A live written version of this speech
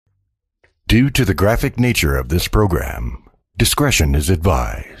Due to the graphic nature of this program, discretion is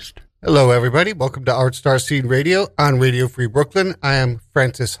advised. Hello, everybody. Welcome to Art Star Scene Radio on Radio Free Brooklyn. I am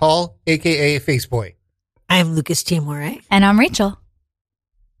Francis Hall, a.k.a. Faceboy. I'm Lucas Timore. And I'm Rachel.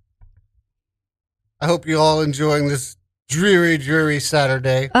 I hope you're all enjoying this dreary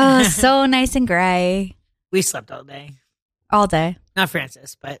Saturday. Oh, so nice and gray. We slept all day. All day. Not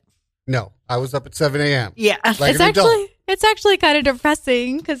Francis, but... No, I was up at 7 a.m. Yeah. Like It's actually kind of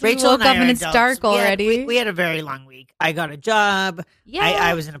depressing because we woke up and it's dark already. We had a very long week. I got a job. Yeah.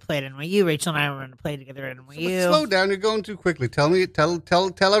 I was in a play at NYU. Rachel and I were in a play together at NYU. Slow down. You're going too quickly. Tell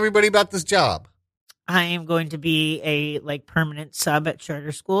everybody about this job. I am going to be a permanent sub at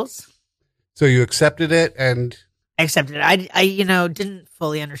charter schools. So you accepted it and... I accepted it. I didn't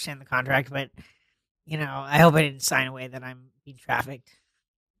fully understand the contract, but, I hope I didn't sign away that I'm being trafficked.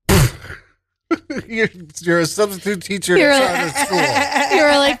 You're a substitute teacher at charter school. You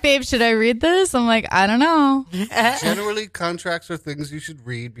were like, babe, should I read this? I'm like, I don't know. Generally, contracts are things you should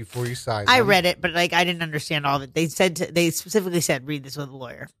read before you sign them. I read it, but I didn't understand all of it. They specifically said, read this with a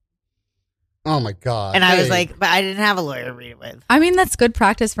lawyer. Oh my God. And I was like, but I didn't have a lawyer to read it with. I mean, that's good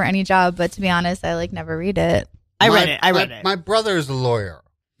practice for any job, but to be honest, I never read it. I read it. My brother is a lawyer.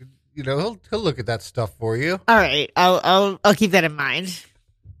 He'll look at that stuff for you. All right. I'll keep that in mind.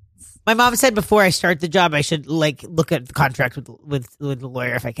 My mom said before I start the job, I should look at the contract with the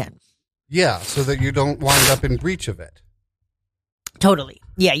lawyer if I can. Yeah, so that you don't wind up in breach of it. Totally.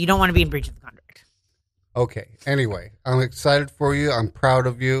 Yeah, you don't want to be in breach of the contract. Okay. Anyway, I'm excited for you. I'm proud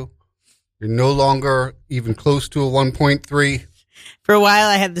of you. You're no longer even close to a 1.3. For a while,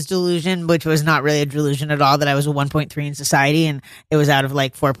 I had this delusion, which was not really a delusion at all, that I was a 1.3 in society, and it was out of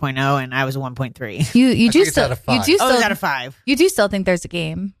 4.0, and I was a 1.3. You do still out of 5. It was out of 5. You do still think there's a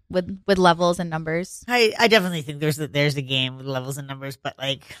game with levels and numbers. I definitely think there's a game with levels and numbers, but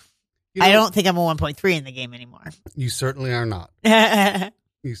I don't think I'm a 1.3 in the game anymore. You certainly are not.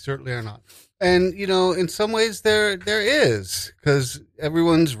 You certainly are not. And, in some ways there is, because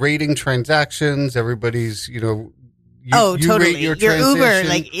everyone's rating transactions, everybody's, totally. Your Uber,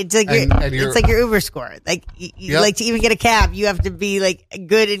 it's like your Uber score. Like to even get a cab, you have to be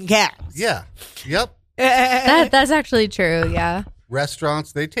good in cabs. Yeah. Yep. That's actually true. Yeah.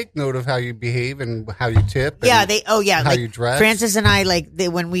 Restaurants, they take note of how you behave and how you tip. Yeah. How you dress. Francis and I,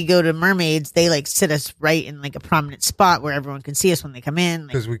 when we go to Mermaids, they sit us right in a prominent spot where everyone can see us when they come in.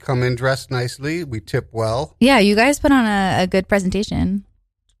 Because we come in dressed nicely, we tip well. Yeah, you guys put on a good presentation.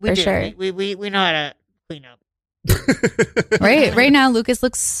 For sure. We know how to clean up. Right now Lucas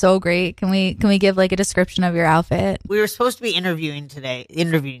looks so great. Can we give a description of your outfit? We were supposed to be interviewing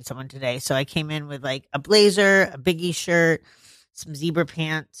someone today, so I came in with a blazer, a Biggie shirt, some zebra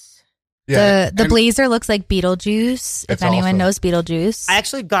pants. Yeah, the blazer looks like Beetlejuice, if anyone knows Beetlejuice. I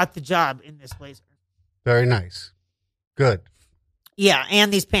actually got the job in this blazer. Very nice. Good. Yeah,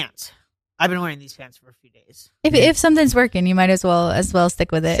 and these pants. I've been wearing these pants for a few days. If something's working, you might as well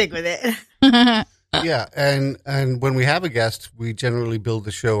stick with it. Stick with it. Yeah, and when we have a guest, we generally build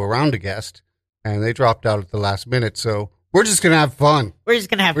the show around a guest, and they dropped out at the last minute, so we're just going to have fun. We're just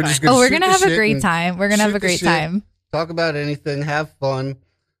going to have fun. We're going to have a great time. We're going to have a great time. Talk about anything, have fun.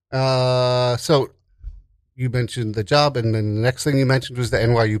 So you mentioned the job, and then the next thing you mentioned was the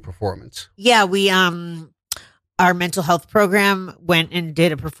NYU performance. Yeah, we our mental health program went and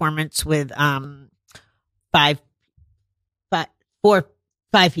did a performance with five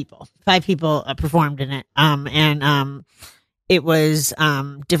people. 5 people performed in it. And it was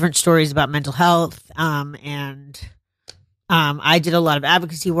different stories about mental health. And I did a lot of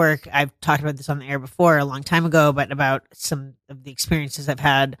advocacy work. I've talked about this on the air before a long time ago, but about some of the experiences I've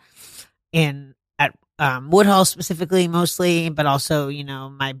had at Woodhull specifically, mostly, but also,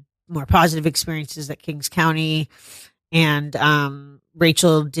 my more positive experiences at Kings County. And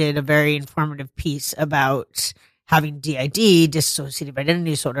Rachel did a very informative piece about having DID, dissociative identity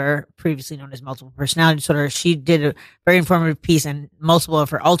disorder, previously known as multiple personality disorder. She did a very informative piece, and multiple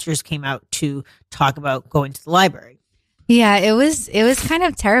of her alters came out to talk about going to the library. Yeah, it was kind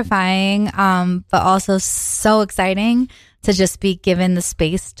of terrifying, but also so exciting to just be given the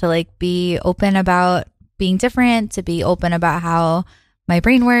space to be open about being different, to be open about how my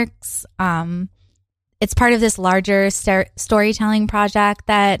brain works. It's part of this larger storytelling project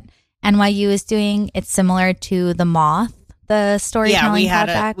that NYU is doing. It's similar to The Moth, the storytelling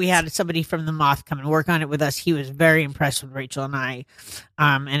project. We had somebody from The Moth come and work on it with us. He was very impressed with Rachel and I.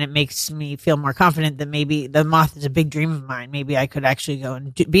 And it makes me feel more confident that maybe The Moth is a big dream of mine. Maybe I could actually go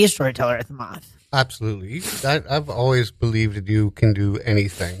and be a storyteller at The Moth. Absolutely. I've always believed that you can do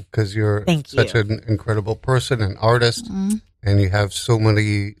anything because you're such an incredible person, an artist, and you have so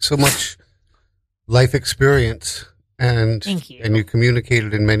much life experience, and Thank you. and you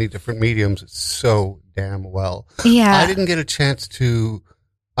communicated in many different mediums so damn well. Yeah. I didn't get a chance to.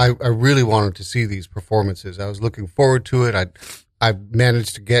 I really wanted to see these performances. I was looking forward to it. I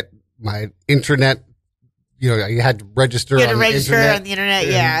managed to get my internet. You know, you had to register. You had to on register the internet, on the internet.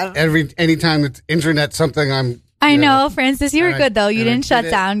 Yeah. Anytime it's internet something, I know, Francis, you were and I- good though. You and I didn't did shut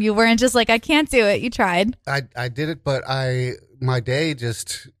it. down. You weren't just like, I can't do it. You tried. I did it, but my day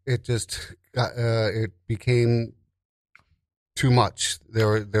it became too much. There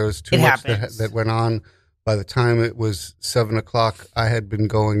was too It much happens. that went on. By the time it was 7:00, I had been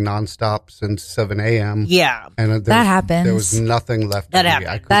going nonstop since 7 a.m. Yeah. and That happens. There was nothing left. That for me. happens.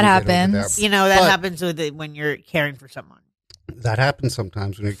 I couldn't That get over happens. there. You know, that But happens with it when you're caring for someone. That happens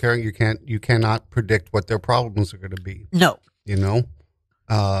sometimes when you're caring. You cannot predict what their problems are going to be. No. You know,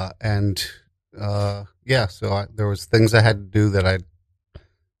 so there was things I had to do that I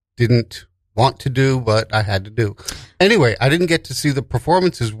didn't want to do, but I had to do. Anyway, I didn't get to see the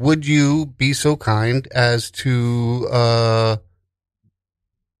performances. Would you be so kind as to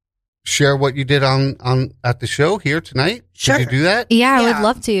share what you did on at the show here tonight? Sure. Could you do that? Yeah, I Yeah. would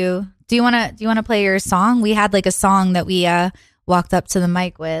love to. Do you want to play your song? We had like a song that we walked up to the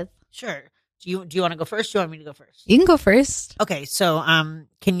mic with. Sure. Do you want to go first? Do you want me to go first? You can go first. Okay. So,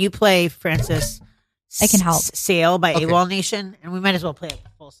 can you play Francis? I can help. Sail by Okay. AWOL Nation, and we might as well play a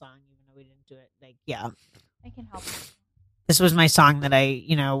full song, even though we didn't do it. Like, yeah, I can help. this was my song that I,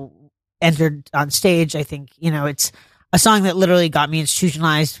 entered on stage. I think, it's a song that literally got me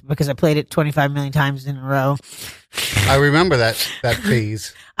institutionalized because I played it 25 million times in a row. I remember that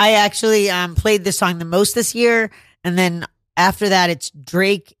phase. I actually played this song the most this year, and then after that, it's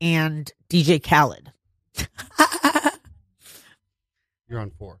Drake and DJ Khaled. You're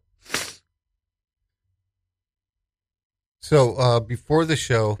on 4. So before the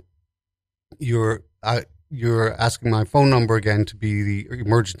show, you're asking my phone number again to be the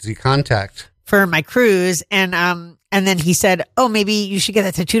emergency contact. For my cruise, and then he said, "Oh, maybe you should get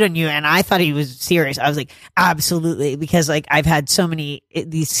that tattooed on you." And I thought he was serious. I was like, "Absolutely," because like I've had so many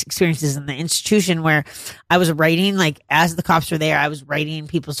these experiences in the institution where I was writing, like as the cops were there, I was writing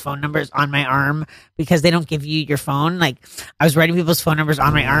people's phone numbers on my arm because they don't give you your phone. Like I was writing people's phone numbers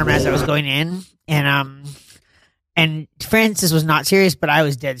on my arm as I was going in, and Francis was not serious, but I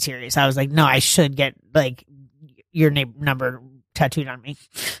was dead serious. I was like, "No, I should get like your name number tattooed on me."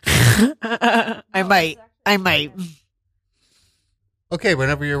 I might. Okay,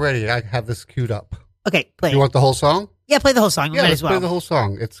 whenever you're ready, I have this queued up. Okay, play. You want the whole song? Yeah, play the whole song. We Yeah, might let's as well. play the whole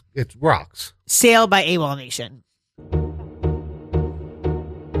song. It rocks. Sail by AWOL Nation.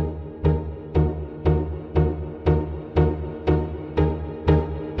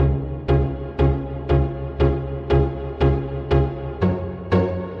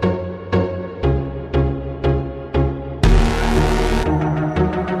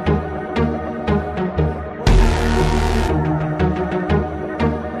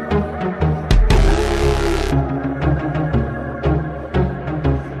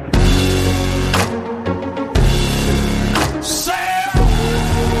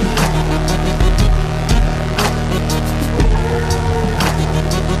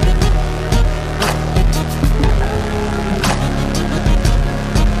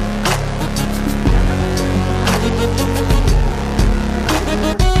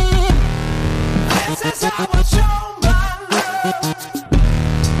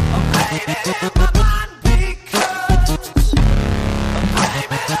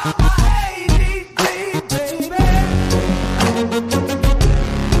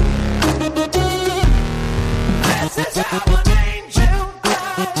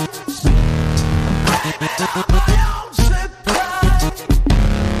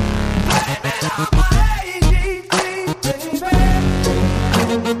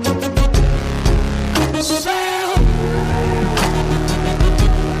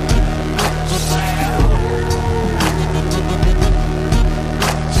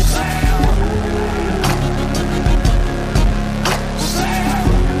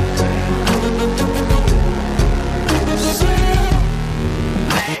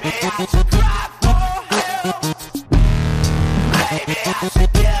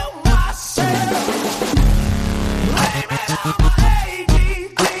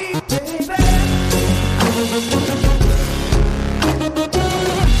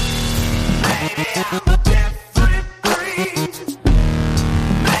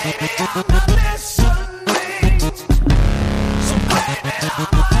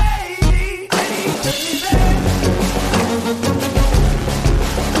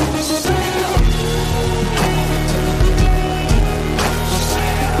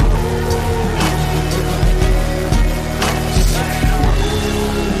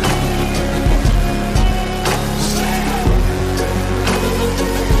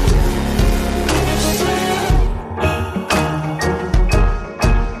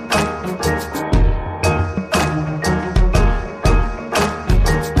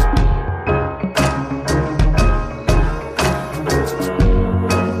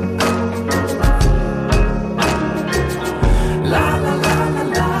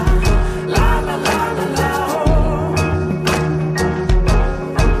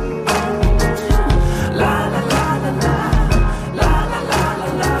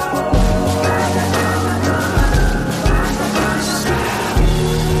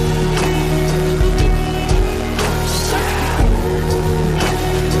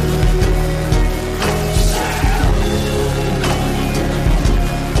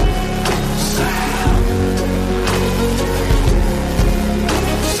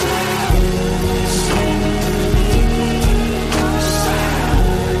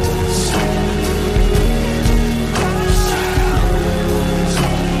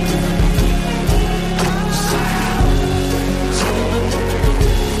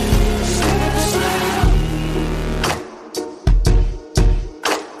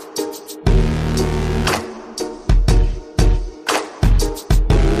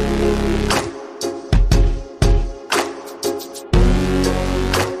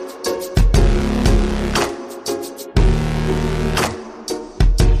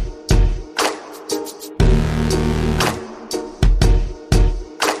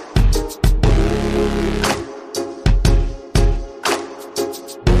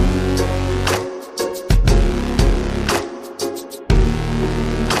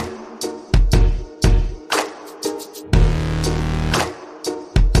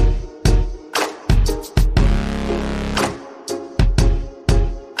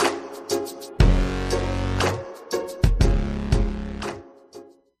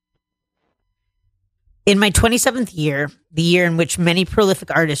 In my 27th year, the year in which many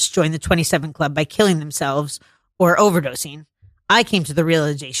prolific artists join the 27 Club by killing themselves or overdosing, I came to the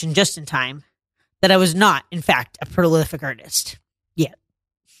realization just in time that I was not, in fact, a prolific artist yet.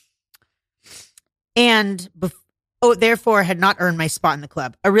 And therefore had not earned my spot in the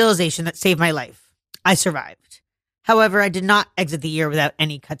club, a realization that saved my life. I survived. However, I did not exit the year without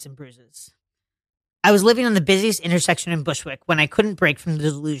any cuts and bruises. I was living on the busiest intersection in Bushwick when I couldn't break from the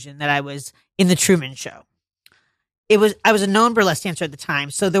delusion that I was in the Truman Show. I was a known burlesque dancer at the time,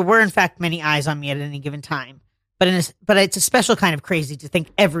 so there were in fact many eyes on me at any given time. But it's a special kind of crazy to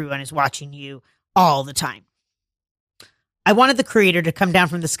think everyone is watching you all the time. I wanted the creator to come down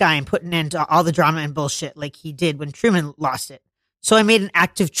from the sky and put an end to all the drama and bullshit like he did when Truman lost it. So I made an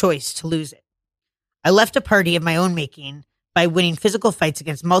active choice to lose it. I left a party of my own making by winning physical fights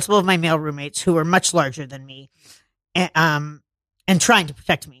against multiple of my male roommates who were much larger than me and trying to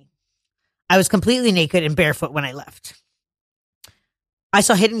protect me. I was completely naked and barefoot when I left. I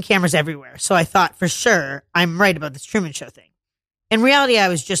saw hidden cameras everywhere, so I thought for sure I'm right about this Truman Show thing. In reality, I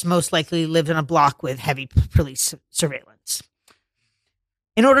was just most likely lived on a block with heavy police surveillance.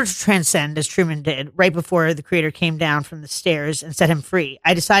 In order to transcend, as Truman did, right before the creator came down from the stairs and set him free,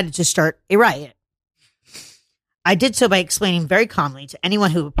 I decided to start a riot. I did so by explaining very calmly to anyone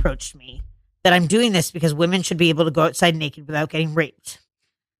who approached me that I'm doing this because women should be able to go outside naked without getting raped.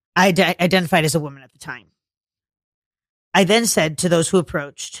 I identified as a woman at the time. I then said to those who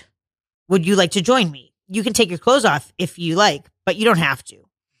approached, "Would you like to join me? You can take your clothes off if you like, but you don't have to."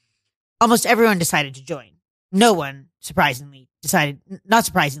 Almost everyone decided to join. No one decided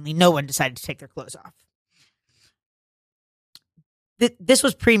to take their clothes off. This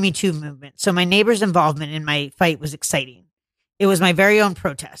was pre-Me Too movement, so my neighbor's involvement in my fight was exciting. It was my very own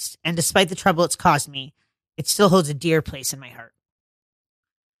protest, and despite the trouble it's caused me, it still holds a dear place in my heart.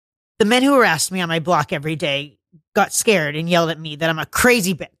 The men who harassed me on my block every day got scared and yelled at me that I'm a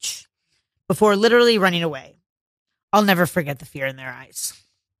crazy bitch before literally running away. I'll never forget the fear in their eyes.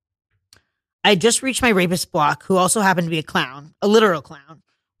 I had just reached my rapist block, who also happened to be a clown, a literal clown,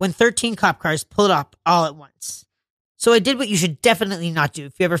 when 13 cop cars pulled up all at once. So I did what you should definitely not do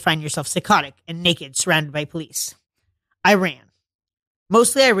if you ever find yourself psychotic and naked surrounded by police. I ran.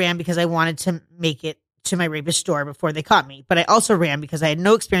 Mostly I ran because I wanted to make it to my rapist door before they caught me, but I also ran because I had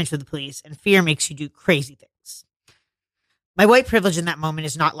no experience with the police, and fear makes you do crazy things. My white privilege in that moment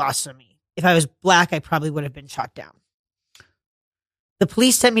is not lost on me. If I was black, I probably would have been shot down. The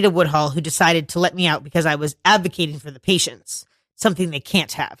police sent me to Woodhull, who decided to let me out because I was advocating for the patients, something they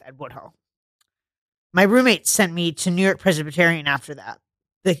can't have at Woodhull. My roommates sent me to New York Presbyterian after that.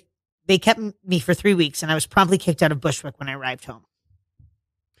 They kept me for 3 weeks, and I was promptly kicked out of Bushwick when I arrived home.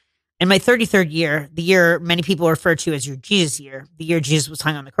 In my 33rd year, the year many people refer to as your Jesus year, the year Jesus was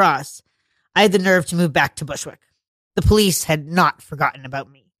hung on the cross, I had the nerve to move back to Bushwick. The police had not forgotten about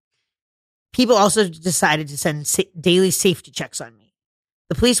me. People also decided to send daily safety checks on me.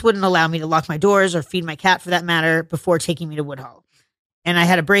 The police wouldn't allow me to lock my doors or feed my cat, for that matter, before taking me to Woodhull. And I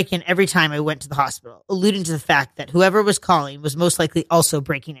had a break-in every time I went to the hospital, alluding to the fact that whoever was calling was most likely also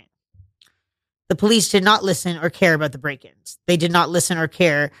breaking in. The police did not listen or care about the break-ins. They did not listen or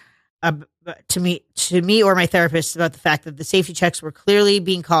care to me or my therapist about the fact that the safety checks were clearly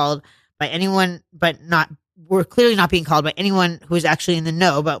being called by anyone, were clearly not being called by anyone who was actually in the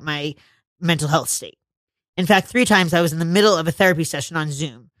know about my mental health state. In fact, 3 times I was in the middle of a therapy session on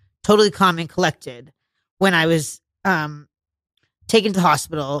Zoom, totally calm and collected, when I was taken to the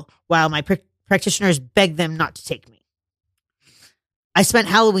hospital while my practitioners begged them not to take me. I spent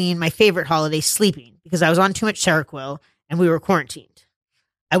Halloween, my favorite holiday, sleeping because I was on too much Seroquel and we were quarantined.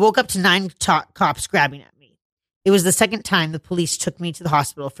 I woke up to 9 cops grabbing at me. It was the second time the police took me to the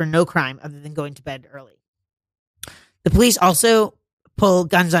hospital for no crime other than going to bed early. The police also pull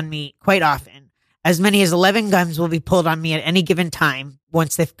guns on me quite often. As many as 11 guns will be pulled on me at any given time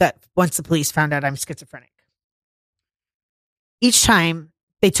once the police found out I'm schizophrenic. Each time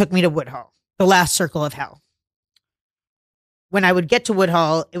they took me to Woodhull, the last circle of hell. When I would get to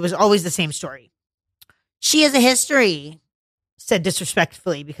Woodhull, it was always the same story. "She has a history," said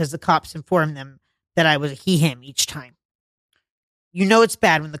disrespectfully because the cops informed them that I was a he, him each time. You know it's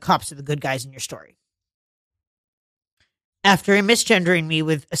bad when the cops are the good guys in your story. After misgendering me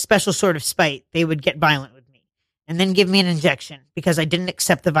with a special sort of spite, they would get violent with me and then give me an injection because I didn't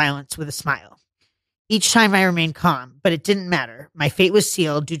accept the violence with a smile. Each time I remained calm, but it didn't matter. My fate was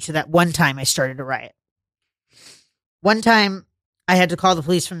sealed due to that one time I started a riot. One time I had to call the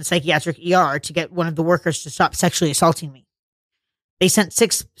police from the psychiatric ER to get one of the workers to stop sexually assaulting me. They sent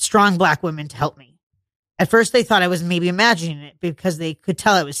 6 strong black women to help me. At first they thought I was maybe imagining it because they could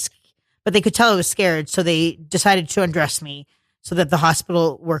tell I was but they could tell I was scared, so they decided to undress me so that the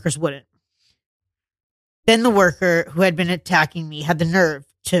hospital workers wouldn't. Then the worker who had been attacking me had the nerve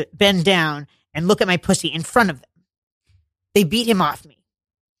to bend down and look at my pussy in front of them. They beat him off me.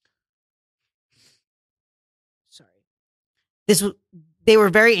 Sorry. They were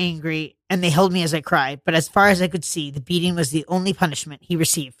very angry, and they held me as I cried, but as far as I could see, the beating was the only punishment he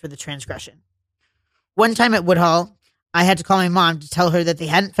received for the transgression. One time at Woodhull, I had to call my mom to tell her that they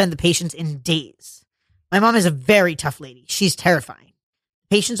hadn't fed the patients in days. My mom is a very tough lady. She's terrifying.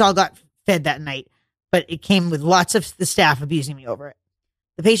 The patients all got fed that night, but it came with lots of the staff abusing me over it.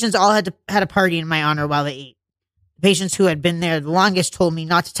 The patients all had a party in my honor while they ate. The patients who had been there the longest told me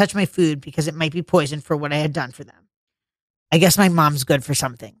not to touch my food because it might be poison for what I had done for them. I guess my mom's good for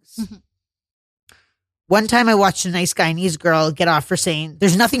some things. One time I watched a nice Guyanese girl get off for saying,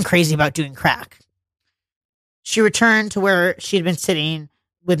 "There's nothing crazy about doing crack." She returned to where she had been sitting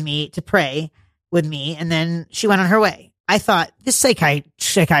with me to pray with me, and then she went on her way. I thought, this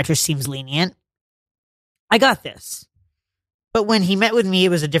psychiatrist seems lenient. I got this. But when he met with me, it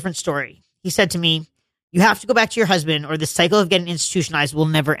was a different story. He said to me, "You have to go back to your husband or the cycle of getting institutionalized will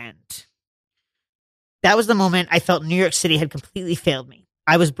never end." That was the moment I felt New York City had completely failed me.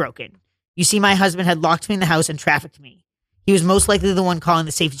 I was broken. You see, my husband had locked me in the house and trafficked me. He was most likely the one calling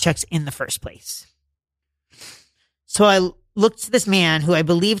the safety checks in the first place. So I looked to this man who I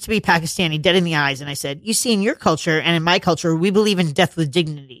believed to be Pakistani dead in the eyes, and I said, "You see, in your culture and in my culture, we believe in death with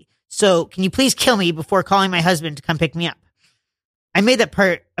dignity. So can you please kill me before calling my husband to come pick me up?" I made that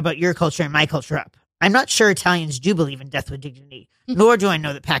part about your culture and my culture up. I'm not sure Italians do believe in death with dignity, nor do I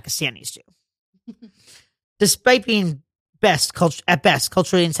know that Pakistanis do. Despite being at best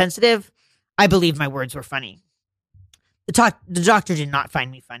culturally insensitive, I believed my words were funny. The doctor did not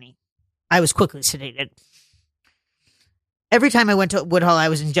find me funny. I was quickly sedated. Every time I went to Woodhull, I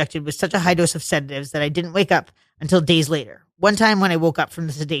was injected with such a high dose of sedatives that I didn't wake up until days later. One time when I woke up from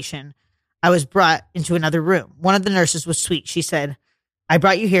the sedation, I was brought into another room. One of the nurses was sweet. She said, "I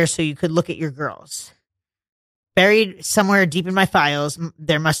brought you here so you could look at your girls." Buried somewhere deep in my files,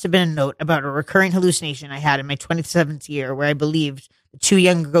 there must have been a note about a recurring hallucination I had in my 27th year where I believed the two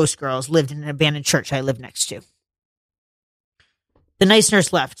young ghost girls lived in an abandoned church I lived next to. The nice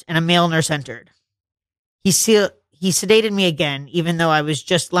nurse left, and a male nurse entered. He sedated me again, even though I was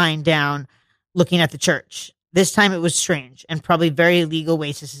just lying down looking at the church. This time it was strange and probably very illegal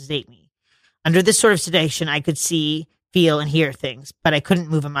way to sedate me. Under this sort of sedation, I could see, feel, and hear things, but I couldn't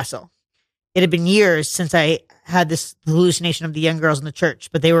move a muscle. It had been years since I had this hallucination of the young girls in the church,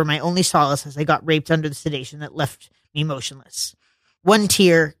 but they were my only solace as I got raped under the sedation that left me motionless. One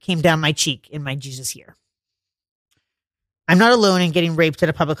tear came down my cheek in my Jesus year. I'm not alone in getting raped at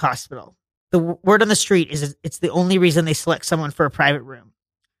a public hospital. The word on the street is it's the only reason they select someone for a private room.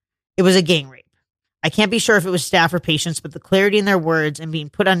 It was a gang rape. I can't be sure if it was staff or patients, but the clarity in their words and being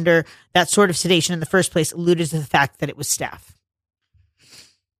put under that sort of sedation in the first place alluded to the fact that it was staff.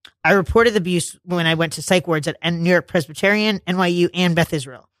 I reported the abuse when I went to psych wards at New York Presbyterian, NYU, and Beth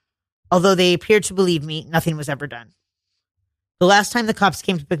Israel. Although they appeared to believe me, nothing was ever done. The last time the cops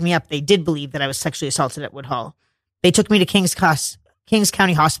came to pick me up, they did believe that I was sexually assaulted at Woodhull. They took me to Kings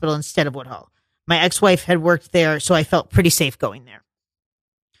County Hospital instead of Woodhull. My ex-wife had worked there, so I felt pretty safe going there.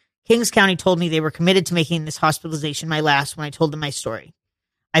 Kings County told me they were committed to making this hospitalization my last when I told them my story.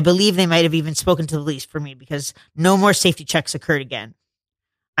 I believe they might have even spoken to the police for me because no more safety checks occurred again.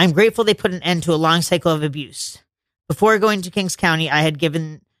 I'm grateful they put an end to a long cycle of abuse. Before going to Kings County, I had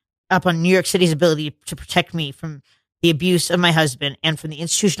given up on New York City's ability to protect me from the abuse of my husband and from the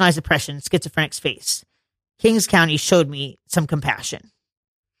institutionalized oppression schizophrenics face. Kings County showed me some compassion.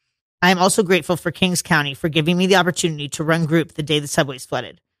 I am also grateful for Kings County for giving me the opportunity to run group the day the subways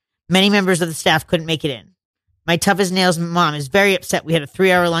flooded. Many members of the staff couldn't make it in. My tough as nails mom is very upset we had a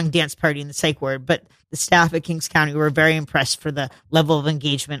 3-hour-long dance party in the psych ward, but the staff at Kings County were very impressed for the level of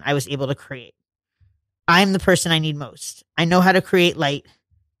engagement I was able to create. I am the person I need most. I know how to create light,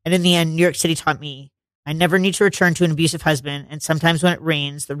 and in the end, New York City taught me I never need to return to an abusive husband, and sometimes when it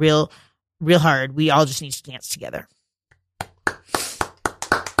rains, the real hard, we all just need to dance together.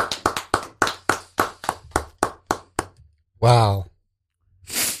 Wow.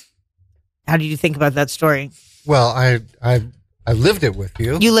 How did you think about that story? Well, I lived it with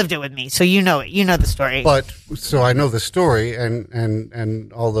you. You lived it with me, so you know it. You know the story. But so I know the story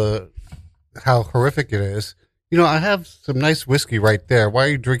and all the how horrific it is. You know, I have some nice whiskey right there. Why are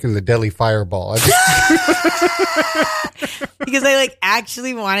you drinking the Deli Fireball? Because I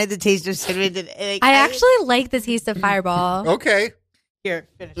actually wanted the taste of cinnamon. I actually like the taste of Fireball. Okay. Here,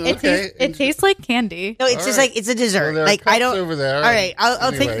 finish. It tastes like candy. No, it's All just right. like it's a dessert. Well, there are like I cups don't. over there. All right,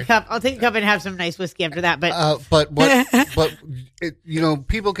 I'll take Anyway. a cup. I'll take a cup and have some nice whiskey after that. But But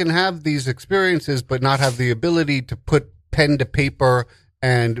people can have these experiences, but not have the ability to put pen to paper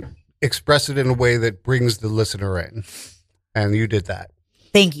and express it in a way that brings the listener in. And you did that.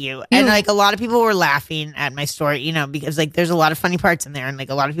 thank you. And like a lot of people were laughing at my story, because like there's a lot of funny parts in there, and like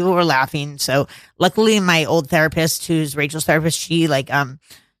a lot of people were laughing. So luckily, my old therapist, who's Rachel's therapist, she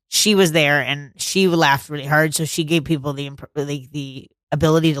was there and she laughed really hard. So she gave people the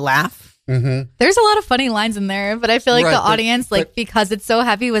ability to laugh. Mm-hmm. There's a lot of funny lines in there, but I feel like Right, the but- audience, because it's so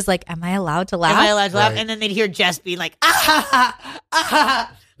heavy, was like, "Am I allowed to laugh?" Am I allowed to laugh? Right. And then they'd hear Jess be like, ah ha ha, ah ha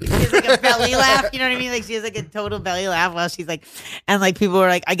ha. She has like a belly laugh, you know what I mean? Like she has like a total belly laugh while she's like, and like people were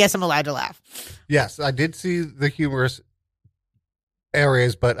like, I guess I'm allowed to laugh. Yes, I did see the humorous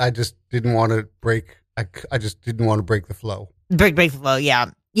areas, but I just didn't want to break. I just didn't want to break the flow. Break the flow,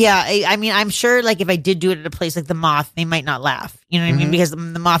 yeah. Yeah, I mean, I'm sure like if I did do it at a place like the Moth, they might not laugh. You know what I mean? Because the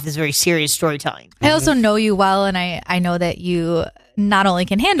Moth is very serious storytelling. I also know you well, and I know that you not only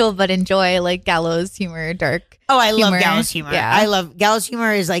can handle but enjoy like gallows humor, dark. Oh, I love humor. gallows humor. Yeah. I love gallows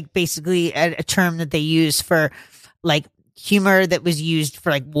humor is like basically a term that they use for like humor that was used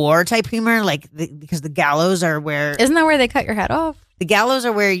for like war type humor, because the gallows are where Isn't that where they cut your head off? the gallows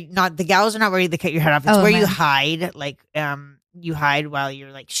are where the gallows are not where they cut your head off. It's Oh, where you man. hide, you hide while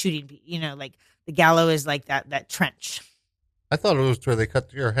you're like shooting. Like the gallows is like that trench. I thought it was where they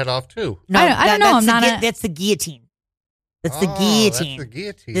cut your head off too. I don't know. I'm not That's the guillotine. That's the Oh, guillotine. That's the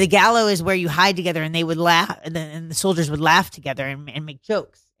guillotine. The gallows is where you hide together, and they would laugh, and the soldiers would laugh together and make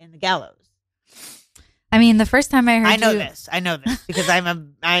jokes in the gallows. I mean, the first time I heard I know this because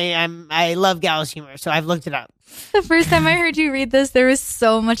I love gallows humor, so I've looked it up. the first time I heard you read this, there was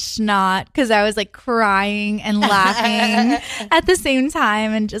so much snot because I was like crying and laughing at the same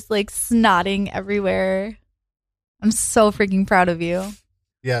time and just like snotting everywhere. I'm so freaking proud of you.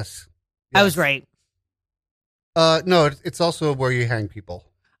 Yes. I was right. No, it's also where you hang people.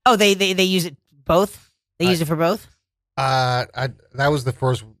 Oh, they use it both. They use it for both. That was the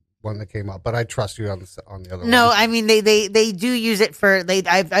first one that came up, but I trust you on the other one. No, I mean they do use it for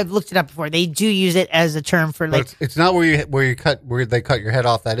I've looked it up before. They do use it as a term for But like it's not where they cut your head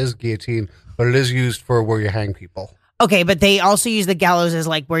off. That is guillotine, but it is used for where you hang people. okay, but they also use the gallows as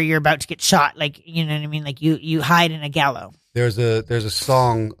like where you're about to get shot, like you know what I mean, like you hide in a gallow. There's a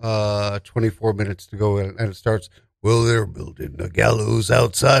song, 24 minutes to go, and it starts. Well, they're building a gallows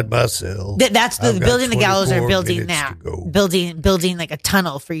outside my cell. That's the I've got building the gallows are 24 building minutes now. to go. Building like a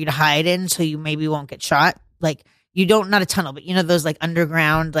tunnel for you to hide in, so you maybe won't get shot. Like you don't not a tunnel, but you know those like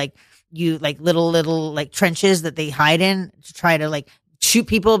underground like you like little like trenches that they hide in to try to like shoot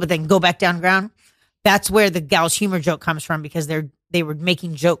people, but then go back down ground. That's where the gallows humor joke comes from because they were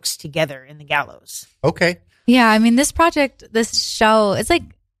making jokes together in the gallows. Okay. Yeah, I mean, this show, it's like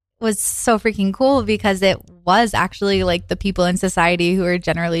was so freaking cool because it was actually like the people in society who were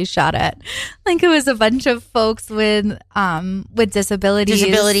generally shot at. Like it was a bunch of folks with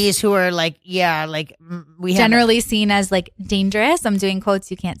disabilities Who are like we have generally seen as like dangerous. I'm doing quotes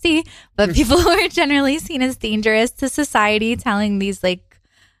you can't see, but people who are generally seen as dangerous to society telling these like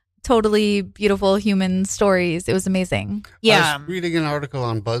totally beautiful human stories. It was amazing. yeah. I was reading an article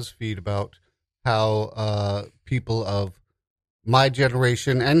on BuzzFeed about how people of my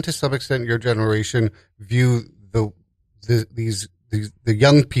generation and to some extent your generation view the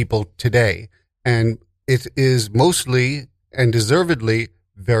young people today, and it is mostly and deservedly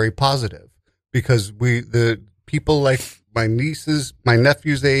very positive because the people like my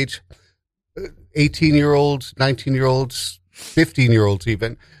nephew's age, 18-year-olds, 19-year-olds, 15-year-olds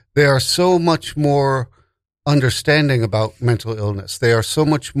even, they are so much more understanding about mental illness. They are so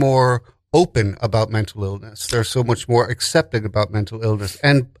much more open about mental illness. They're so much more accepting about mental illness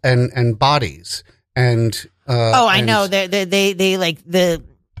and bodies and I and- know they like the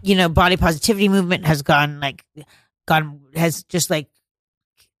body positivity movement has has just like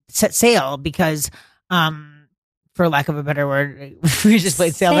set sail because for lack of a better word we just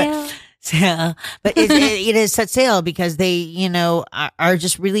played sail. But it is set sail because they are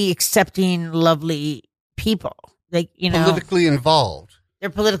just really accepting lovely people, like politically involved. they're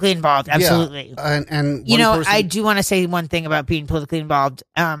politically involved, absolutely. Yeah. And I do want to say one thing about being politically involved.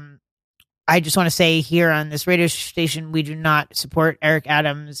 I just want to say here on this radio station, we do not support Eric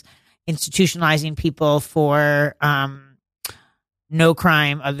Adams institutionalizing people for no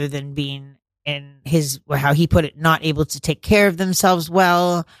crime other than being, in how he put it, not able to take care of themselves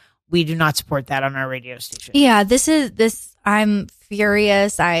well. We do not support that on our radio station. Yeah, I'm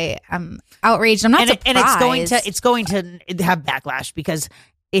furious. I am outraged. I'm not surprised. And it's going to have backlash, because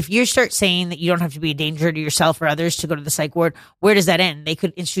if you start saying that you don't have to be a danger to yourself or others to go to the psych ward, where does that end? They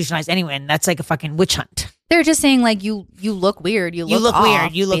could institutionalize anyone. And that's like a fucking witch hunt. They're just saying like you look weird. You look off,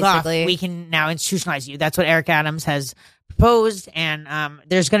 weird. You look basically. off. We can now institutionalize you. That's what Eric Adams has proposed, and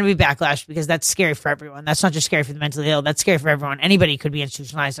there's going to be backlash, because that's scary for everyone. That's not just scary for the mentally ill. That's scary for everyone. Anybody could be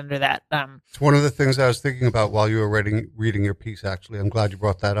institutionalized under that. It's one of the things I was thinking about while you were reading your piece. Actually, I'm glad you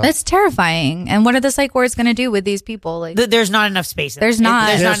brought that up. It's terrifying. And what are the psych wards going to do with these people? Like, there's not enough space. There's not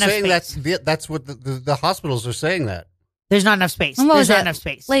They're enough saying space. that's what the hospitals are saying, that There's not enough space. And There's not enough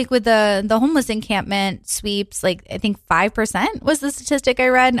space. Like with the homeless encampment sweeps, like I think 5% was the statistic I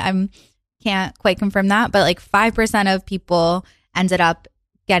read. Can't quite confirm that, but like 5% of people ended up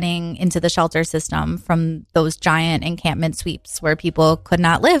getting into the shelter system from those giant encampment sweeps where people could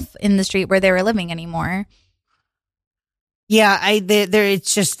not live in the street where they were living anymore. Yeah,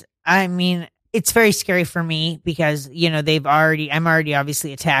 it's just, I mean, it's very scary for me, because, you know, I'm already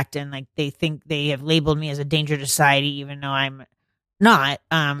obviously attacked, and like they think they have labeled me as a danger to society, even though I'm not.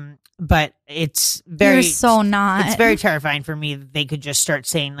 But it's You're so not. It's very terrifying for me that they could just start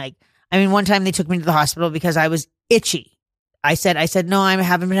saying, like, I mean, one time they took me to the hospital because I was itchy. I said, no, I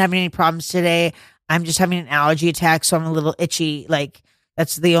haven't been having any problems today. I'm just having an allergy attack, so I'm a little itchy. Like,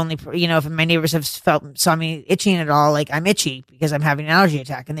 that's the only, you know, if my neighbors have saw me itching at all, like, I'm itchy because I'm having an allergy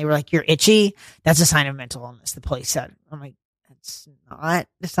attack. And they were like, you're itchy? That's a sign of mental illness, the police said. I'm like, that's not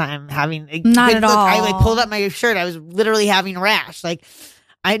the sign I'm having. Not at all. I like pulled up my shirt. I was literally having a rash. Like,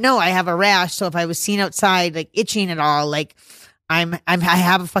 I know I have a rash. So if I was seen outside, like, itching at all, like, I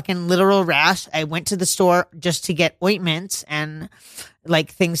have a fucking literal rash. I went to the store just to get ointments and like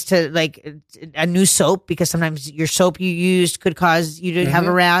things to, like, a new soap, because sometimes your soap you used could cause you to have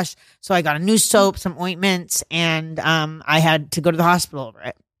a rash. So I got a new soap, some ointments, and I had to go to the hospital over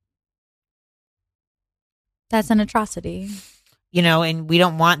it. That's an atrocity. You know, and we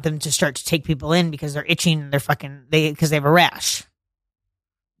don't want them to start to take people in because they're itching. Because they have a rash.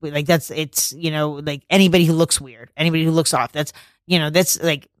 Like, it's, you know, like anybody who looks weird, anybody who looks off, that's, you know, that's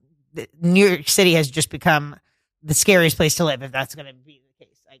like New York City has just become the scariest place to live, if that's going to be the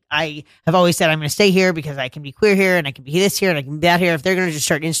case. Like, I have always said I'm going to stay here because I can be queer here and I can be this here and I can be that here. If they're going to just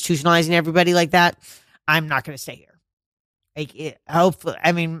start institutionalizing everybody like that, I'm not going to stay here. Like, hopefully,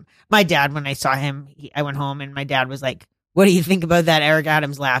 I mean, my dad, when I saw him, I went home and my dad was like, what do you think about that? Eric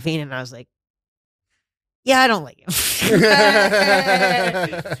Adams laughing. And I was like, yeah, I don't like him.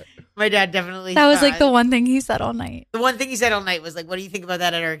 My dad definitely. That was like the one thing he said all night. The one thing he said all night was like, what do you think about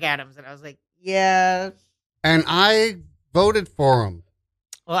that, Eric Adams? And I was like, yeah. And I voted for him.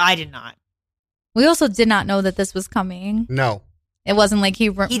 Well, I did not. We also did not know that this was coming. No. It wasn't like he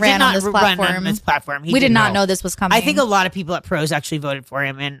ran on this platform. Run on this platform. We did not know this was coming. I think a lot of people at Pros actually voted for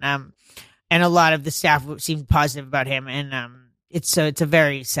him, and a lot of the staff seemed positive about him, and it's a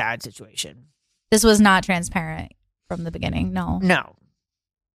very sad situation. This was not transparent from the beginning. No.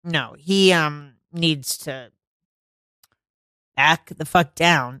 He needs to back the fuck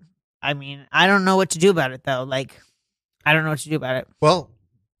down. I mean, I don't know what to do about it, though. Like, I don't know what to do about it. Well,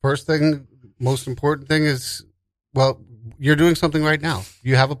 first thing, most important thing is, well, you're doing something right now.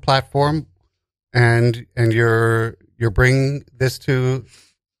 You have a platform, and you're bringing this to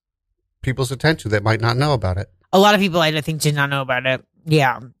people's attention that might not know about it. A lot of people, I think, did not know about it.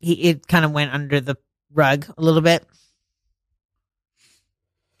 Yeah, it kind of went under the rug a little bit.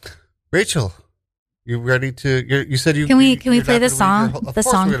 Rachel, you ready to? You said you. Can we play the song? The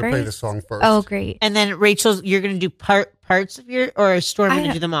song we're first. Gonna play the song first. Oh, great! And then Rachel, you're going to do parts of your, or is Storm going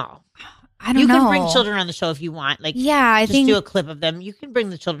to do them all? I don't know. You can bring know. children on the show if you want. Like, yeah, I just think do a clip of them. You can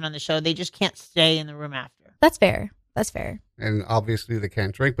bring the children on the show. They just can't stay in the room after. That's fair. That's fair. And obviously they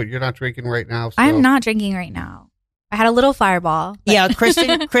can't drink, but you're not drinking right now. So. I'm not drinking right now. I had a little Fireball. Yeah,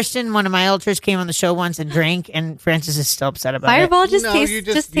 Kristen, one of my alters, came on the show once and drank, and Francis is still upset about Fireball it.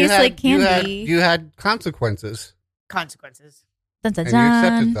 just tastes like candy. You had consequences. Consequences. Dun, dun, And dun. you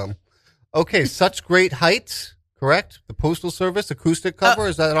accepted them. Okay, Such Great Heights, correct? The Postal Service acoustic cover,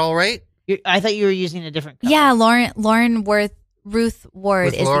 is that all right? I thought you were using a different cover. Yeah, Ruth Ward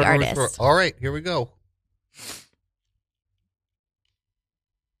With is Lauren the artist. Ruth Ward. All right, here we go.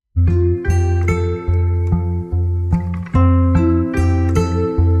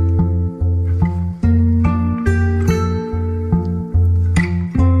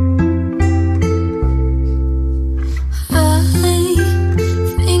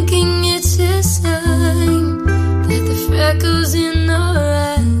 Freckles in our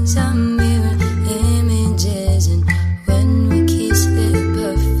eyes are mirror images, and when we kiss, they're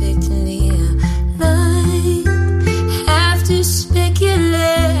perfectly aligned. Have to speak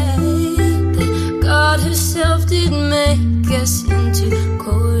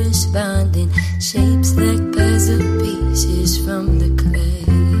in shapes like puzzle pieces from the clay.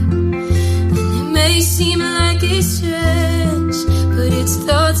 And it may seem like it's strange, but it's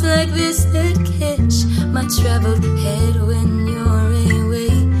thoughts like this that catch my troubled head when you're away,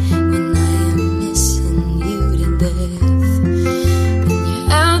 when I am missing you to death. When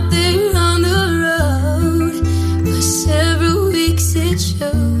you're out there on the road for several weeks it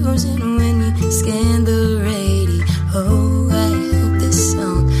shows, and when you scan the radio, oh, I hope this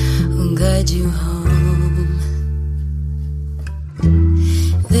song will guide you home.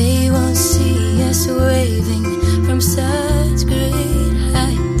 They won't see us waving from such great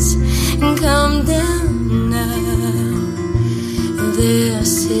heights and come down now. They'll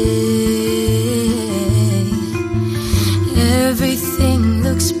say everything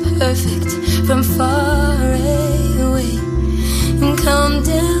looks perfect from far away and come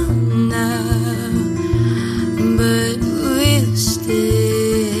down now, but we'll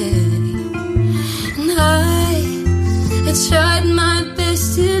stay. And I tried my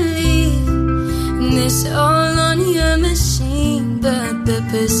best to leave this all on your machine, but the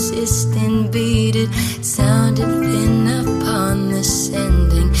persistent beat, it sounded thin upon the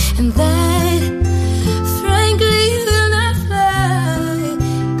sending, and that frankly will not fly.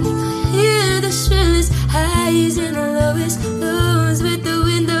 People hear the shrillest highs and the lowest lows with the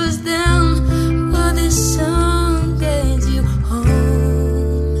windows down, while this song guides you home.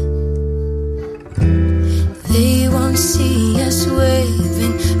 They won't see us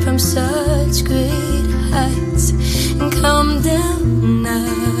waving from such great heights and come down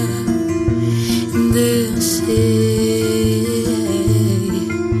now. They'll say,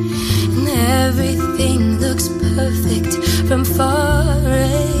 and everything looks perfect from far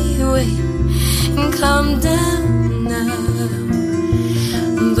away and come down now,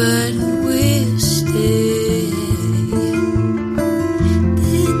 but we'll stay.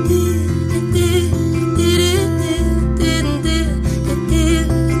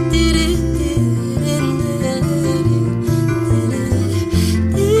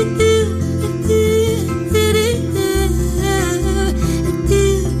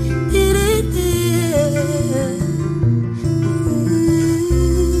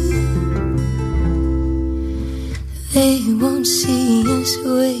 They won't see us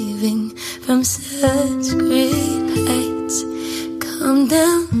waving from such great heights. Come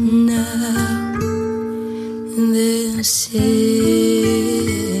down now, and they'll say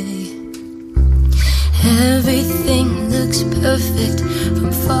everything looks perfect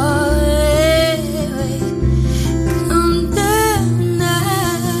from far away. Come down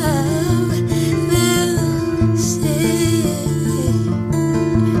now, they'll say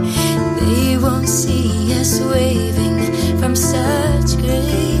they won't see us waving from such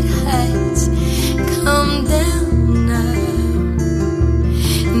great heights. Come down now,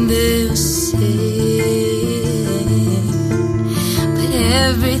 they'll say, but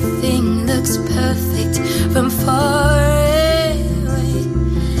everything looks perfect from far away.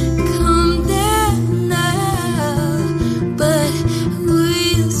 Come down now, but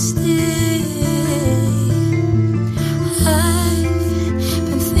we'll stay. I've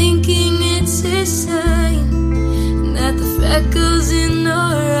been thinking it's a sign that the freckles in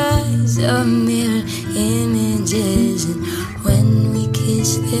our eyes are mirror images, and when we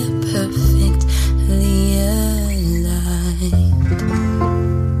kiss they're perfectly aligned.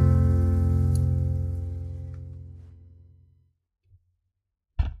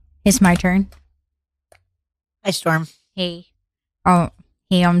 It's my turn. Hi, Storm. Hey.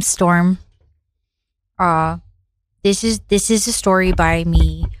 Hey, I'm Storm. This is a story by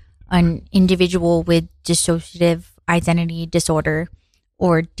me, an individual with dissociative identity disorder,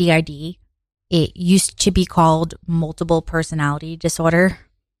 or DID. It used to be called multiple personality disorder.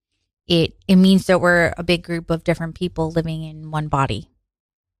 It means that we're a big group of different people living in one body.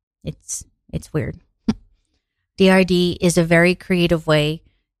 It's weird. DID is a very creative way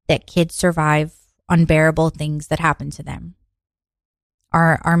that kids survive unbearable things that happen to them.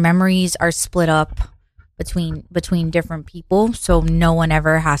 Our memories are split up between different people, so no one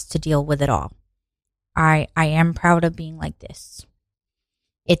ever has to deal with it all. I am proud of being like this.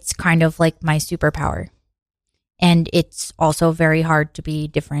 It's kind of like my superpower. And it's also very hard to be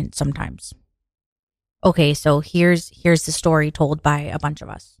different sometimes. Okay, so here's the story told by a bunch of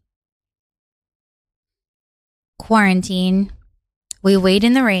us. Quarantine. We wait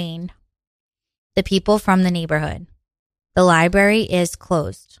in the rain. The people from the neighborhood. The library is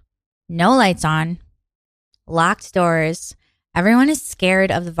closed. No lights on. Locked doors. Everyone is scared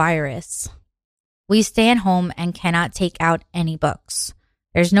of the virus. We stay at home and cannot take out any books.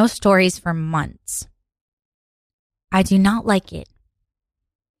 There's no stories for months. I do not like it.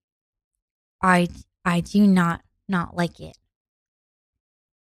 I do not like it.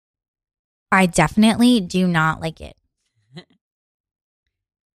 I definitely do not like it.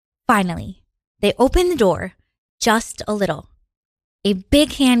 Finally, they opened the door just a little. A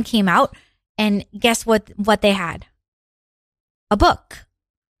big hand came out, and guess what they had? A book.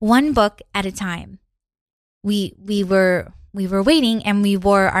 One book at a time. We were waiting, and we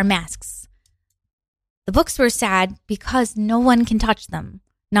wore our masks. The books were sad because no one can touch them.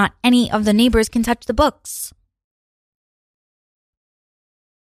 Not any of the neighbors can touch the books.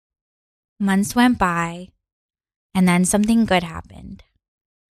 Months went by, and then something good happened.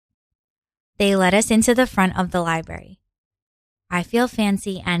 They led us into the front of the library. I feel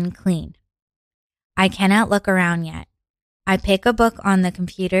fancy and clean. I cannot look around yet. I pick a book on the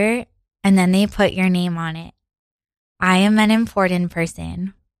computer, and then they put your name on it. I am an important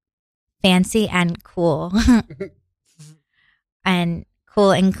person. Fancy and cool. And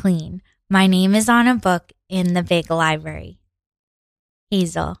cool and clean. My name is on a book in the big library.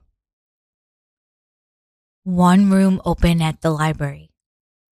 Hazel. One room open at the library.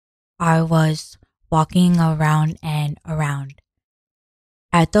 I was walking around and around.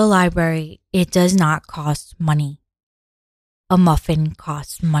 At the library, it does not cost money. A muffin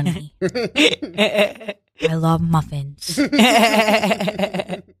costs money. I love muffins.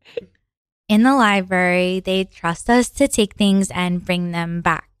 In the library, they trust us to take things and bring them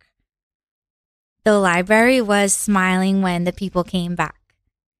back. The library was smiling when the people came back.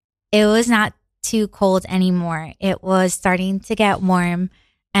 It was not too cold anymore. It was starting to get warm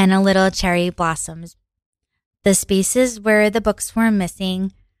and a little cherry blossoms. The spaces where the books were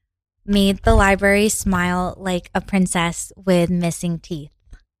missing made the library smile like a princess with missing teeth.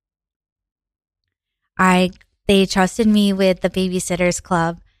 They trusted me with the Babysitters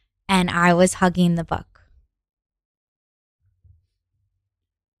Club, and I was hugging the book.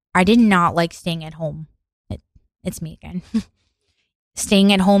 I did not like staying at home. It's me again.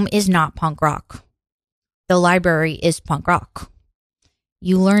 Staying at home is not punk rock. The library is punk rock.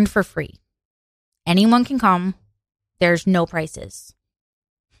 You learn for free. Anyone can come. There's no prices.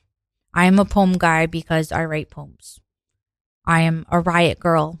 I am a poem guy because I write poems. I am a riot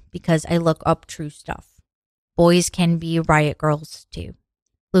girl because I look up true stuff. Boys can be riot girls too.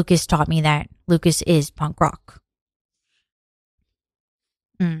 Lucas taught me that. Lucas is punk rock.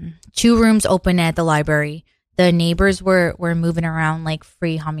 2 rooms open at the library. The neighbors were moving around like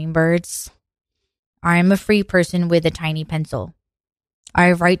free hummingbirds. I am a free person with a tiny pencil.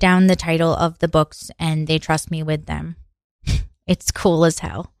 I write down the title of the books and they trust me with them. It's cool as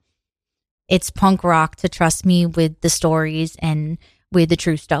hell. It's punk rock to trust me with the stories and with the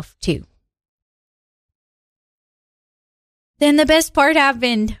true stuff too. Then the best part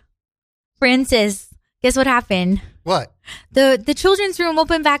happened. Francis, guess what happened? What? The children's room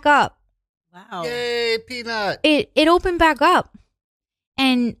opened back up. Wow. Yay, Peanut. It opened back up.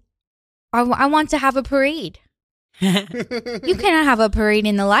 And I want to have a parade. You cannot have a parade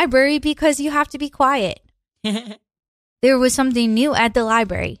in the library because you have to be quiet. There was something new at the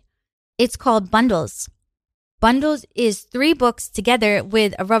library. It's called bundles. Bundles is 3 books together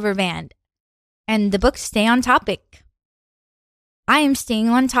with a rubber band. And the books stay on topic. I am staying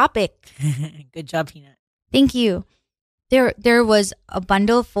on topic. Good job, Peanut. Thank you. There was a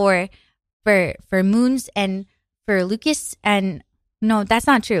bundle for Moons and for Lucas, and no, that's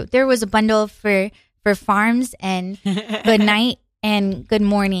not true. There was a bundle for Farms and Good Night and Good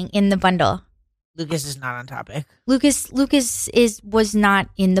Morning in the bundle. Lucas is not on topic. Lucas was not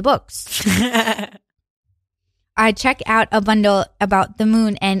in the books. I check out a bundle about the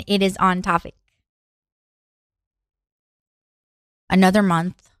moon and it is on topic. Another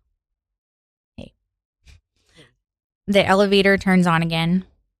month. Hey. The elevator turns on again.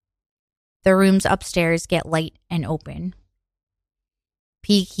 The rooms upstairs get light and open.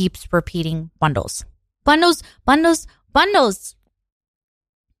 P keeps repeating bundles. Bundles, bundles, bundles.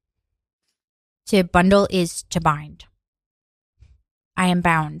 To bundle is to bind. I am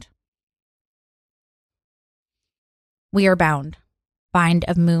bound. We are bound. Bind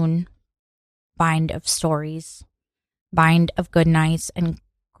of moon. Bind of stories. Bind of good nights and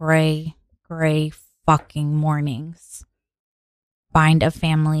gray, gray fucking mornings. Bind of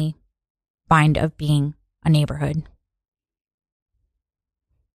family. Bind of being a neighborhood.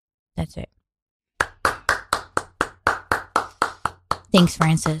 That's it. Thanks,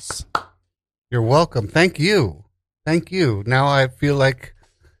 Francis. You're welcome. Thank you. Thank you. Now I feel like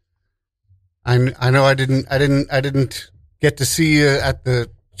I know I didn't get to see you at the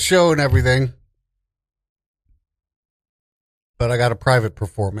show and everything, but I got a private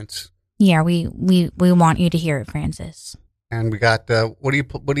performance. Yeah, we want you to hear it, Francis. And we got what do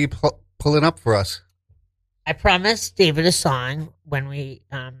you pulling up for us? I promised David a song when we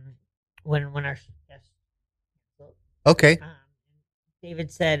when our guest. Okay.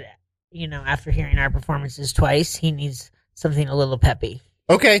 David said, after hearing our performances twice, he needs something a little peppy.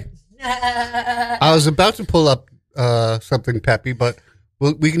 Okay. I was about to pull up something peppy, but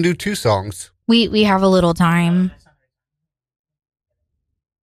we can do 2 songs. We have a little time.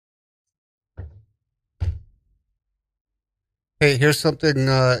 Hey, here's something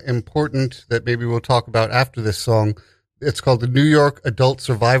important that maybe we'll talk about after this song. It's called the New York Adult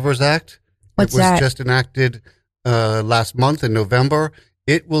Survivors Act. What's it was that? just enacted last month in November.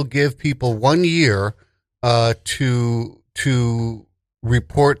 It will give people 1 year to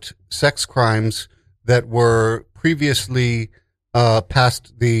report sex crimes that were previously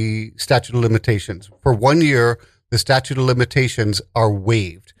past the statute of limitations. For 1 year, the statute of limitations are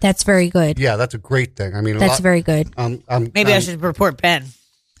waived. That's very good. Yeah, that's a great thing. I mean, That's very good. Maybe I should report Ben.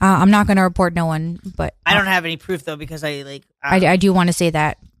 I'm not going to report no one, but I don't have any proof though because I do want to say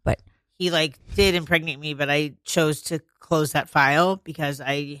that. But he did impregnate me, but I chose to close that file because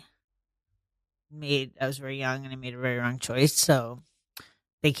I was very young and I made a very wrong choice. So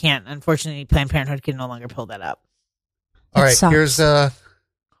they can't. Unfortunately, Planned Parenthood can no longer pull that up. All right, sucks. here's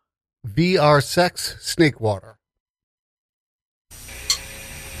VR Sex Snake Water.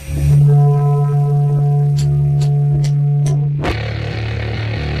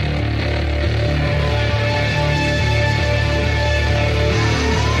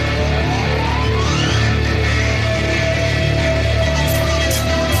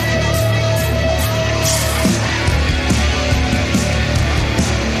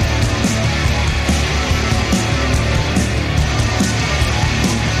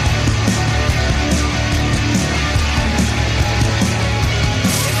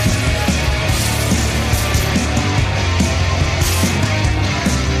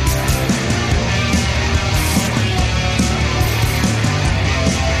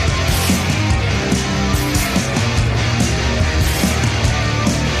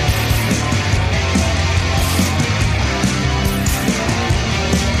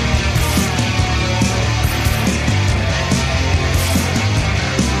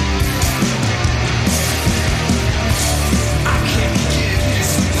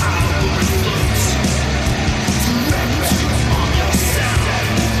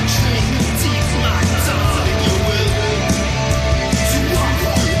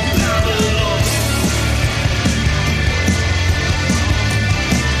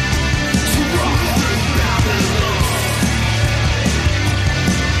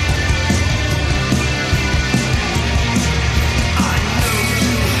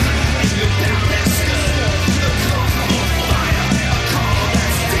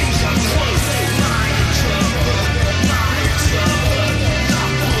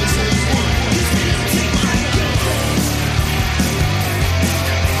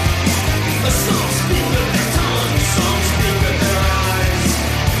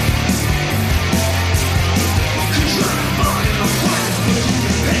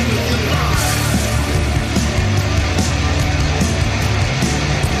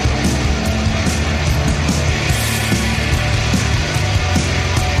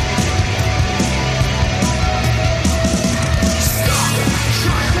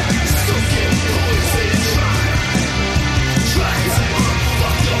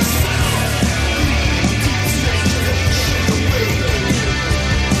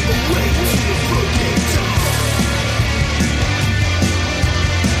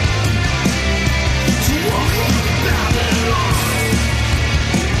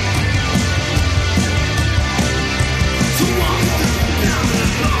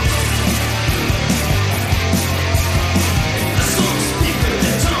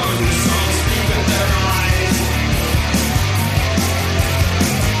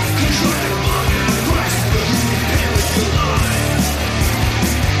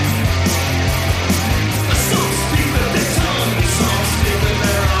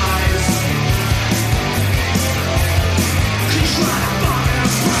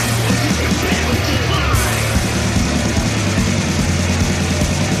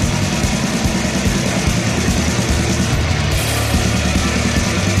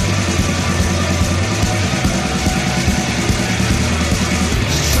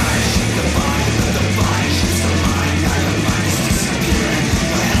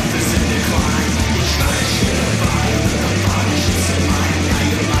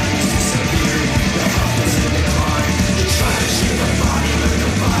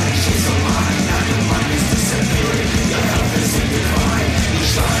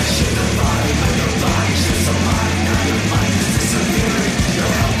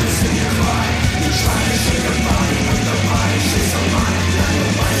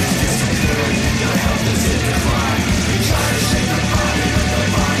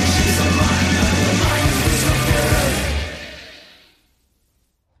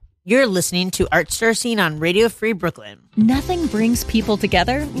 You're listening to Art Star Scene on Radio Free Brooklyn. Nothing brings people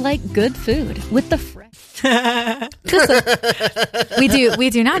together like good food with the fresh. We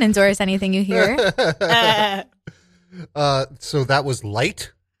do not endorse anything you hear. So that was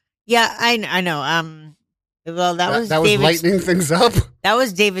light. Yeah, I know. Well, that was lightening things up. That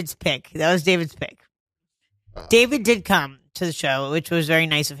was David's pick. David did come to the show, which was very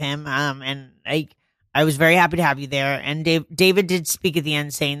nice of him. And I was very happy to have you there. And David did speak at the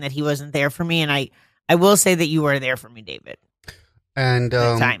end saying that he wasn't there for me. And I will say that you were there for me, David. And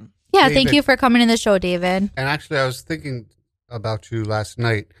time. Yeah, David, thank you for coming in the show, David. And actually, I was thinking about you last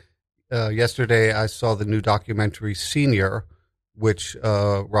night. Yesterday, I saw the new documentary Senior, which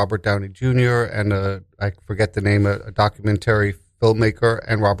Robert Downey Jr. and I forget the name, a documentary filmmaker,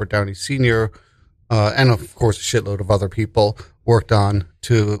 and Robert Downey Sr. And of course a shitload of other people worked on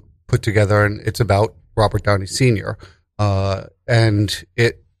to put together, and it's about Robert Downey Sr. And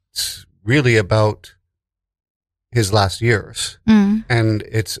it's really about his last years, and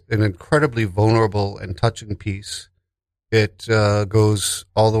it's an incredibly vulnerable and touching piece. It goes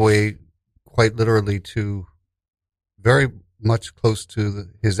all the way, quite literally, to very much close to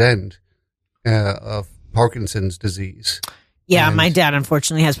his end of Parkinson's disease. Yeah, And my dad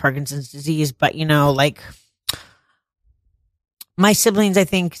unfortunately has Parkinson's disease, but like my siblings, I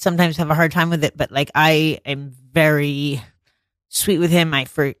think sometimes have a hard time with it, but like I am very sweet with him. I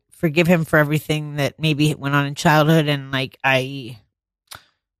forgive him for everything that maybe went on in childhood, and like my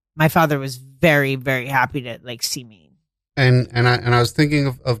father was very, very happy to like see me. And I was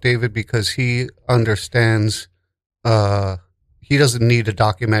thinking of David because he understands. He doesn't need a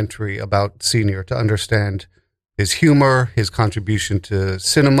documentary about Senior to understand his humor, his contribution to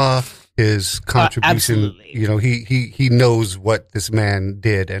cinema, his contribution. Absolutely. He knows what this man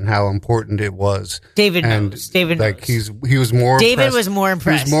did and how important it was. David knows. David like knows. he was more. David impressed. was more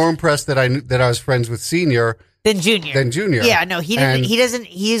impressed. He was more impressed that I was friends with Senior than Junior. Yeah, no, he didn't. He doesn't.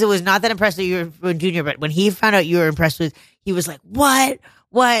 He was not that impressed that you were Junior, but when he found out you were impressed with, he was like, "What?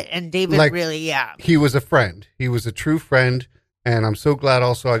 What?" And David really, he was a friend. He was a true friend. And I'm so glad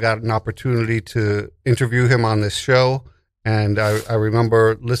also I got an opportunity to interview him on this show. And I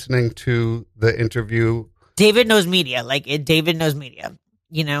remember listening to the interview. David knows media. David knows media,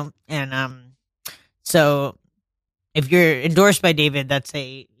 and so if you're endorsed by David, that's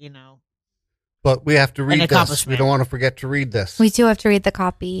But we have to read this. Accomplishment. We don't want to forget to read this. We do have to read the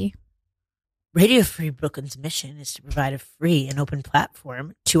copy. Radio Free Brooklyn's mission is to provide a free and open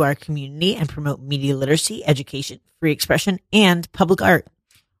platform to our community and promote media literacy, education, free expression, and public art.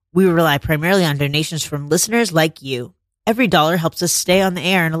 We rely primarily on donations from listeners like you. Every dollar helps us stay on the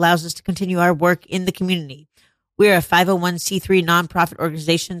air and allows us to continue our work in the community. We are a 501c3 nonprofit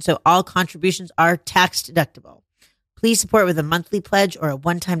organization, so all contributions are tax deductible. Please support with a monthly pledge or a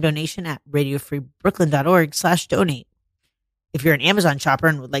one-time donation at radiofreebrooklyn.org/donate. If you're an Amazon shopper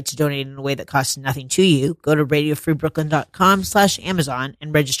and would like to donate in a way that costs nothing to you, go to radiofreebrooklyn.com/Amazon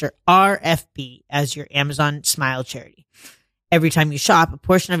and register RFB as your Amazon Smile charity. Every time you shop, a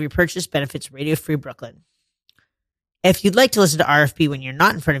portion of your purchase benefits Radio Free Brooklyn. If you'd like to listen to RFB when you're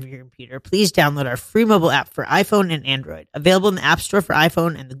not in front of your computer, please download our free mobile app for iPhone and Android, available in the App Store for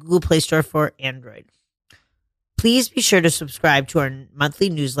iPhone and the Google Play Store for Android. Please be sure to subscribe to our monthly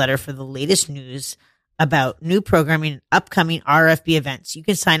newsletter for the latest news about new programming and upcoming RFB events. You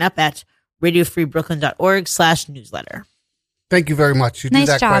can sign up at radiofreebrooklyn.org/newsletter. Thank you very much. You Nice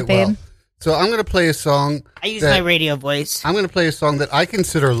do that job, quite well. babe. So I'm going to play a song. I use my radio voice. I'm going to play a song that I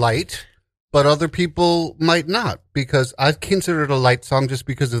consider light, but other people might not, because I've considered a light song just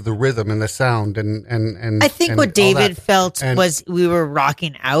because of the rhythm and the sound and I think and what all David that. felt And- was we were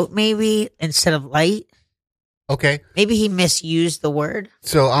rocking out maybe instead of light. Okay. Maybe he misused the word.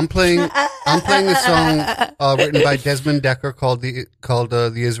 So I'm playing a song written by Desmond Decker called the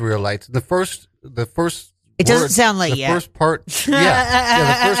Israelites. The first It doesn't word- sound like the yet. first part.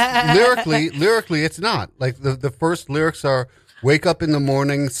 The first lyrically it's not. Like the first lyrics are, "Wake up in the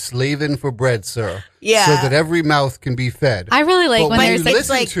morning, slaving for bread, sir. Yeah. So that every mouth can be fed." I really like But when when there's you like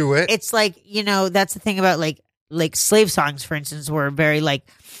listen to it, It's like, that's the thing about like slave songs, for instance, were very like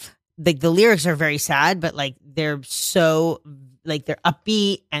the lyrics are very sad, but like they're so like they're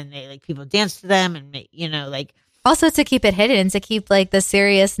upbeat and they like people dance to them and like also to keep it hidden, to keep like the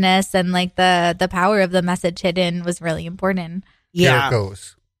seriousness and like the power of the message hidden was really important. here it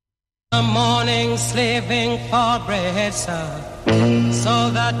goes. The morning slaving for bread, sir, so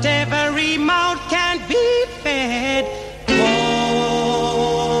that every mouth can be fed.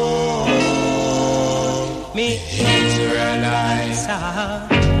 Oh, me Israelites,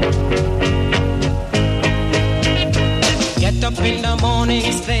 get up in the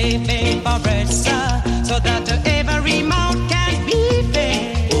morning slaving for bread, sir, so that every mouth can be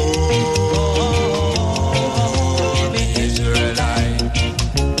fed. Oh, the Israelite.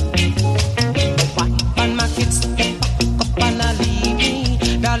 Wife and my kids step back up and I leave me.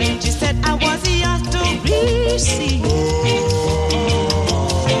 Darling, she said I was yours to receive.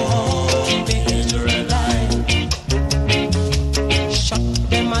 The Israelite. Shut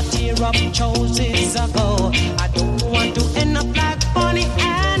them a tear up choices ago. I don't want to end up like Bonnie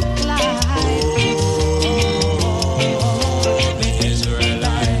and Clyde. The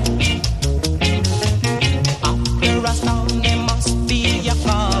Israelite. After a storm, there must be a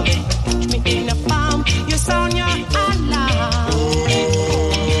calm. Catch me in a farm, you sound your alarm.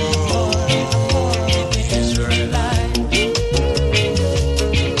 The Israelite.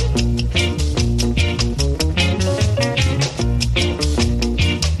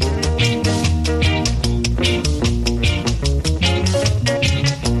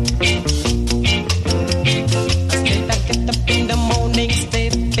 Stay back, get up in the morning,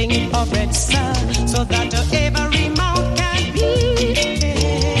 stepping for bread, sir, so that every mouth can be fed.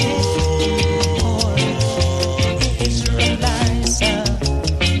 Oh, the Israelites, sir.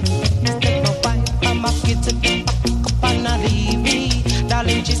 Step my wife and my kids to the back up and I leave me.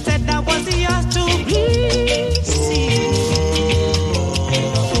 Darling, she said that was yours to receive.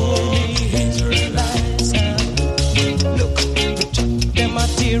 Oh, the Israelites, sir. Look, them a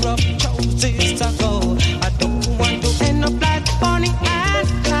tear up choices to go. I don't want to end up like Bonnie and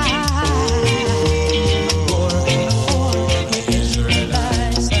Clyde. The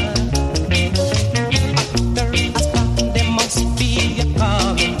Israelites. After a storm, there must be a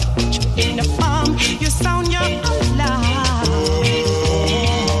calm. In the farm, you sound your alarm.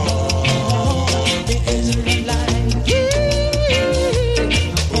 The Israelite.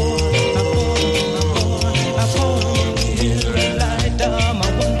 The Israelite. I'm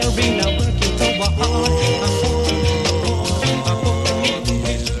wondering, I'm working so hard. The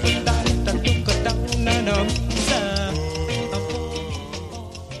Israelite. Look down and up.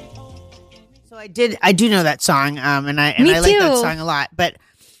 So I do know that song, and I Me like that too. song a lot. But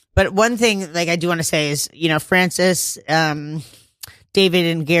one thing, like I do want to say is, Francis, David,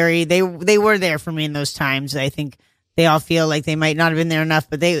 and Gary, they were there for me in those times. I think they all feel like they might not have been there enough,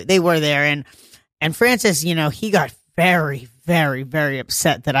 but they were there. And Francis, he got very, very, very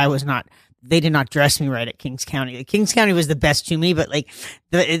upset that I was not. They did not dress me right at Kings County. Like, Kings County was the best to me, but like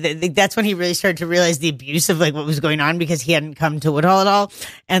that's when he really started to realize the abuse of like what was going on, because he hadn't come to Woodhull at all,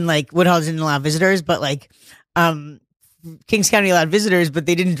 and like Woodhull didn't allow visitors, but like Kings County allowed visitors, but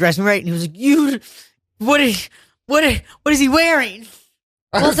they didn't dress me right. And he was like, what is he wearing?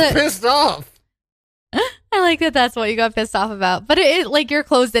 I was pissed off. I like that. That's what you got pissed off about. But it like your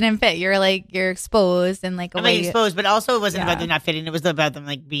clothes didn't fit. You're exposed and like a I'm way like exposed, but also it wasn't Yeah. about them not fitting. It was about them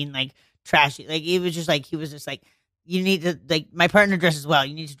like being like trashy. Like it was just like he was just like, you need to like my partner dresses well.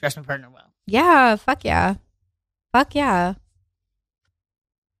 You need to dress my partner well. Yeah, fuck yeah. Fuck yeah.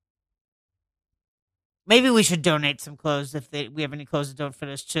 Maybe we should donate some clothes if we have any clothes that don't fit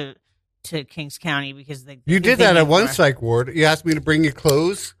us to Kings County, because You did that at one psych ward. You asked me to bring you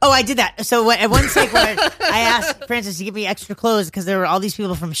clothes. Oh, I did that. So at one psych ward, I asked Francis to give me extra clothes because there were all these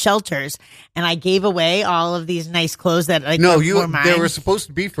people from shelters, and I gave away all of these nice clothes that like No, were mine. they were supposed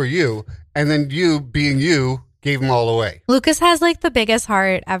to be for you, and then you, being you, gave them all away. Lucas has like the biggest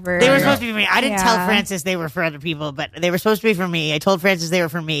heart ever. They were supposed to be for me. I didn't tell Yeah. Francis they were for other people, but they were supposed to be for me. I told Francis they were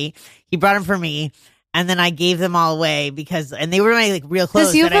for me. He brought them for me, and then I gave them all away and they were my like real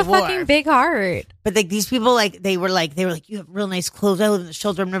clothes Because you that have I a wore. fucking big heart. But like these people, they were like, you have real nice clothes. I live in the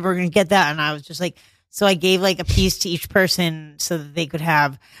shelter. I'm never going to get that. And I was just like, so I gave like a piece to each person so that they could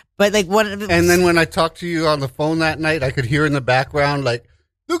have. But like one of the, And then when I talked to you on the phone that night, I could hear in the background like,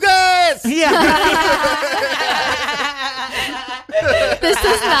 Lucas! yeah. This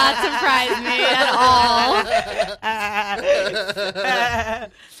does not surprise me at all.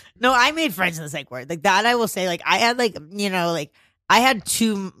 No, I made friends in the psych ward. Like that, I will say. Like I had like I had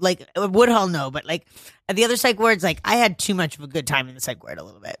too like Woodhull, no, but like at the other psych wards, like I had too much of a good time in the psych ward a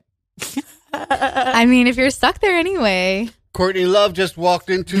little bit. I mean, if you're stuck there anyway. Courtney Love just walked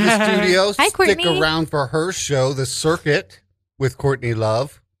into the studio. Hi, Stick Courtney. around for her show, The Circuit, with Courtney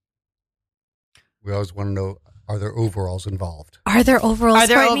Love. We always want to know, are there overalls involved? Are there overalls? Are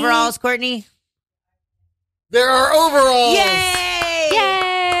there Courtney? overalls, Courtney? There are overalls! Yay!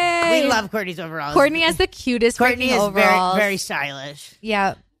 Yay! We love Courtney's overalls. Courtney has the cutest Courtney freaking is overalls. very, very stylish.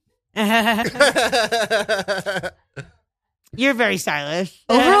 Yeah. You're very stylish.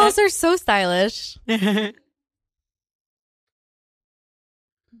 Overalls are so stylish.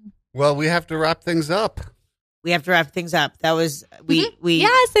 Well, we have to wrap things up. we have to wrap things up. That was we.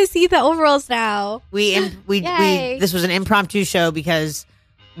 Yes, I see the overalls now. We Yay. this was an impromptu show because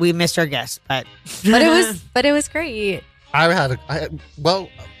we missed our guest, but it was great. Well,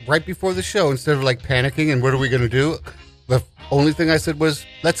 right before the show, instead of like panicking and what are we going to do, the only thing I said was,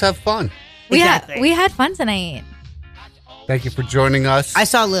 let's have fun. We had fun tonight. Thank you for joining us. I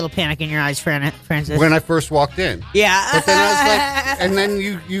saw a little panic in your eyes, Francis. When I first walked in. Yeah. But then I was like, and then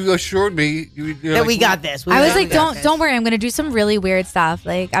you assured me that we got this. I was like, don't worry. I'm going to do some really weird stuff.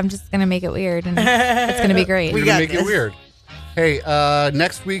 Like, I'm just going to make it weird and it's going to be great. We're going to make it weird. Hey,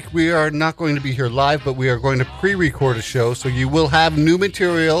 next week we are not going to be here live, but we are going to pre-record a show. So you will have new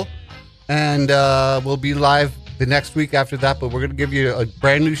material and we'll be live the next week after that. But we're going to give you a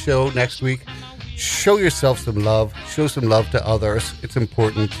brand new show next week. Show yourself some love. Show some love to others. It's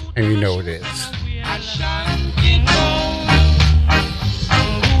important, and you know it is. Action,